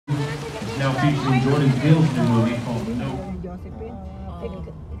now featuring Jordan Peele's new movie called No. Josephine.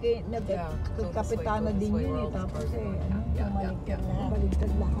 Yeah, so this way, Kapitana go this din way, yun we're eh. all Tapos parked. eh, ano, Yeah.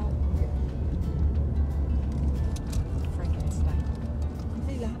 baligtad lahat. Frankenstein.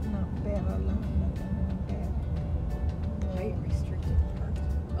 Kasi lahat na pera lang. Pera. Height restricted park.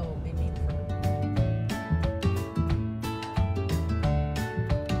 Oh, they mean for.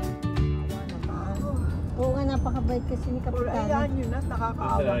 Oo nga, napakabait kasi ni Pero Kapitana. ayan yun na,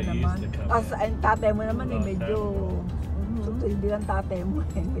 nakakaawa naman. As ang tatay mo naman eh, medyo hindi lang tatay mo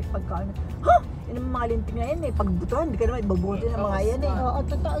eh. May pagkaano. Ha! Yun ang mga linting na yan eh. Pagbutuhan, hindi ka naman ibabuti ng mga yan eh. Oo,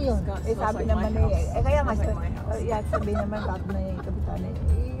 totoo yun. Eh sabi naman eh, kaya nga, sabi naman tatay na yung Kapitana eh,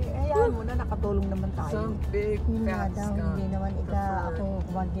 hayaan mo na, nakatulong naman tayo. Some big Yun nga fat daw, skunk. hindi naman ako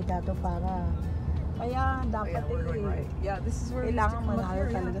kumandidato para Kaya dapat we're going eh, right. Yeah, this is where we used to kailangan come up manalo here.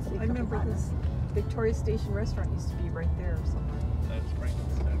 talaga Yeah. si I remember Kapitana. this Victoria Station restaurant used to be right there or somewhere. That's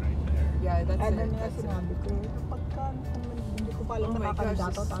Frankenstein right there. Yeah, that's ano it. nga That's it. sinabi ko eh, pagka hindi ko pa alam Oh my gosh,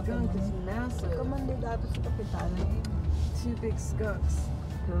 nakakandidato this tatay skunk mo. is massive. Kamandidato si Kapitana eh. Two big skunks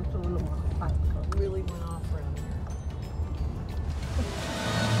Tutulong ako. really went off around here.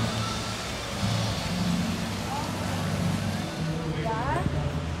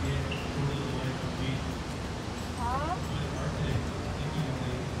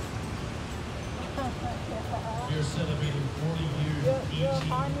 We're celebrating 40 years Your of ET.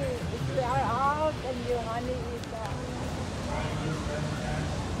 honey is there out and your honey is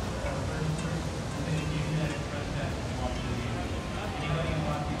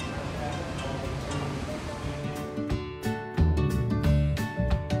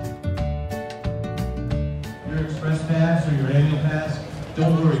Your express pass or your annual pass,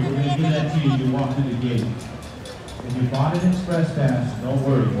 don't worry, we're going to give that to you as you walk through the gate. If you bought an express pass, don't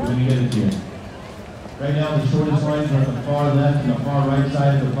worry, we're going to get it to you. Right now, the shortest lines are on the far left and the far right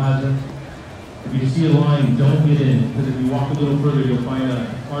side of the plaza. If you see a line, don't get in, because if you walk a little further, you'll find an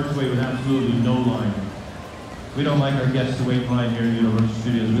archway with absolutely no line. We don't like our guests to wait in line here at Universal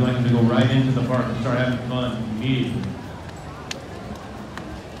Studios. We like them to go right into the park and start having fun immediately.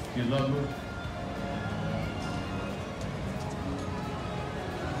 You love movies?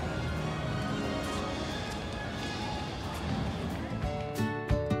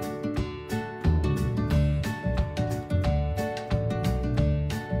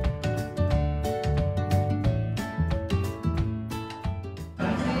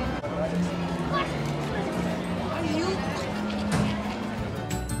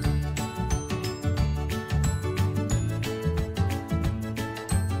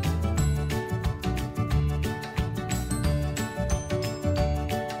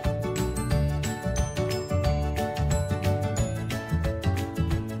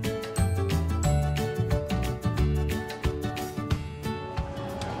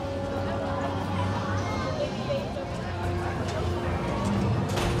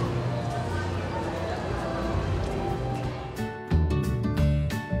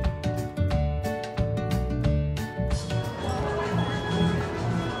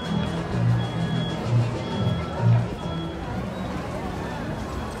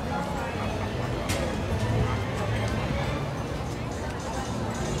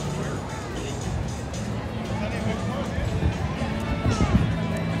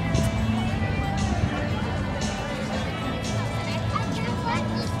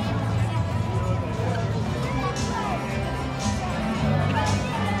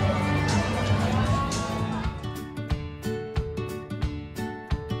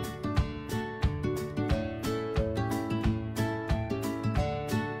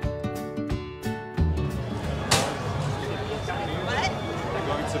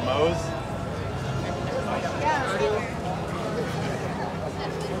 To Moe's?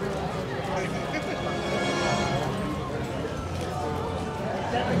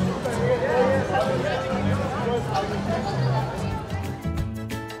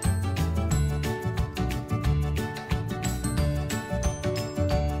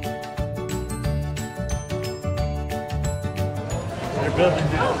 They're building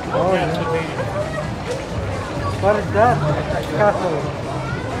now. Oh, yeah. What is that castle?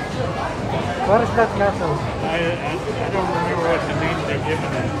 What is that castle? I don't remember what the name they're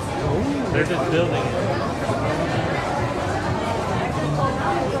giving it. They're just building it.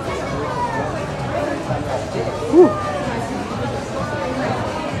 Woo!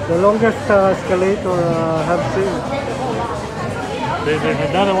 The longest escalator I've seen. There's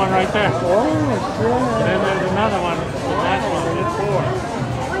another one right there. Oh, And then there's another one. The last one is 4.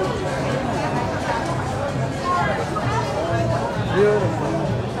 beautiful.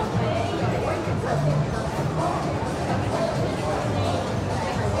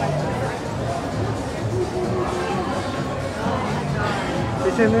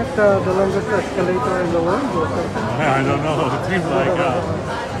 isn't it the longest escalator in the world or something? I don't know. It seems like.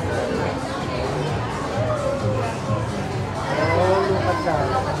 Oh, look at that.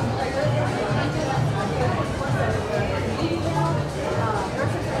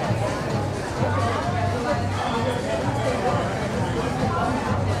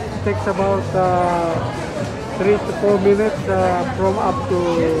 It takes about 3 to 4 minutes from up to...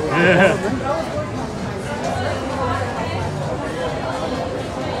 Yeah.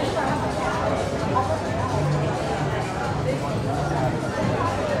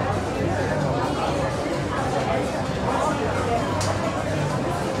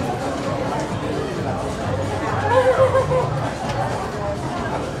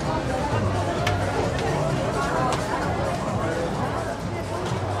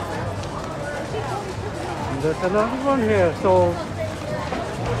 There's another one here, so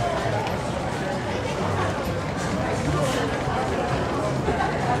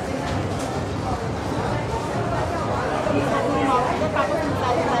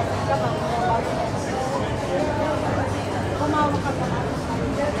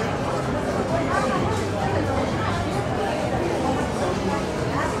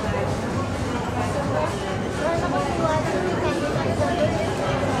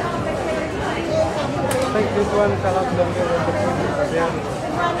I think this one is a lot longer than the previous one. Yeah.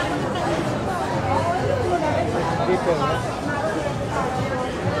 It's deeper.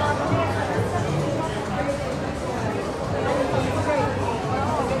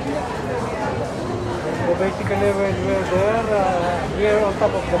 So basically when we're there, we're on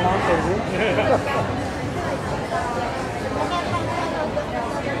top of the mountain. Eh?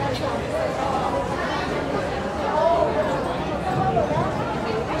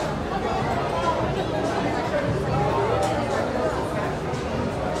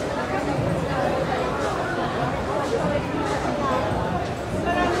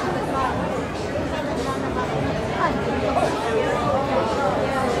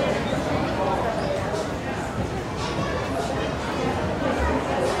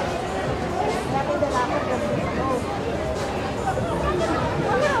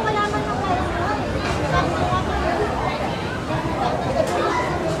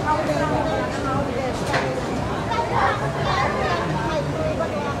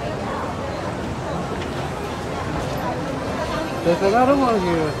 There's another one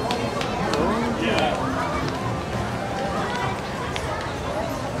here. Yeah.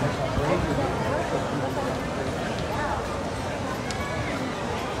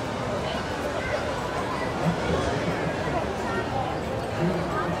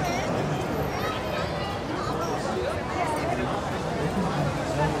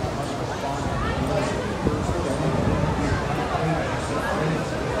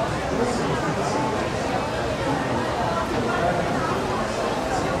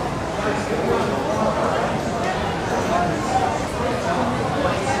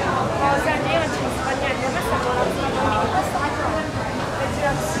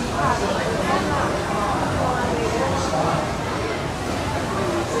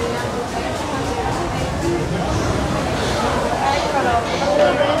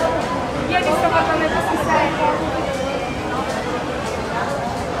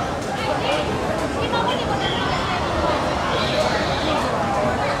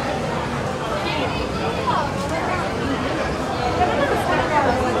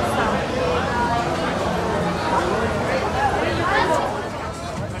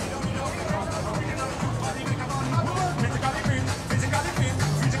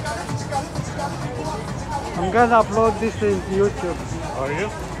 I'm gonna upload this in YouTube. Are you?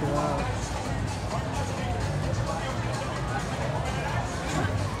 Yeah.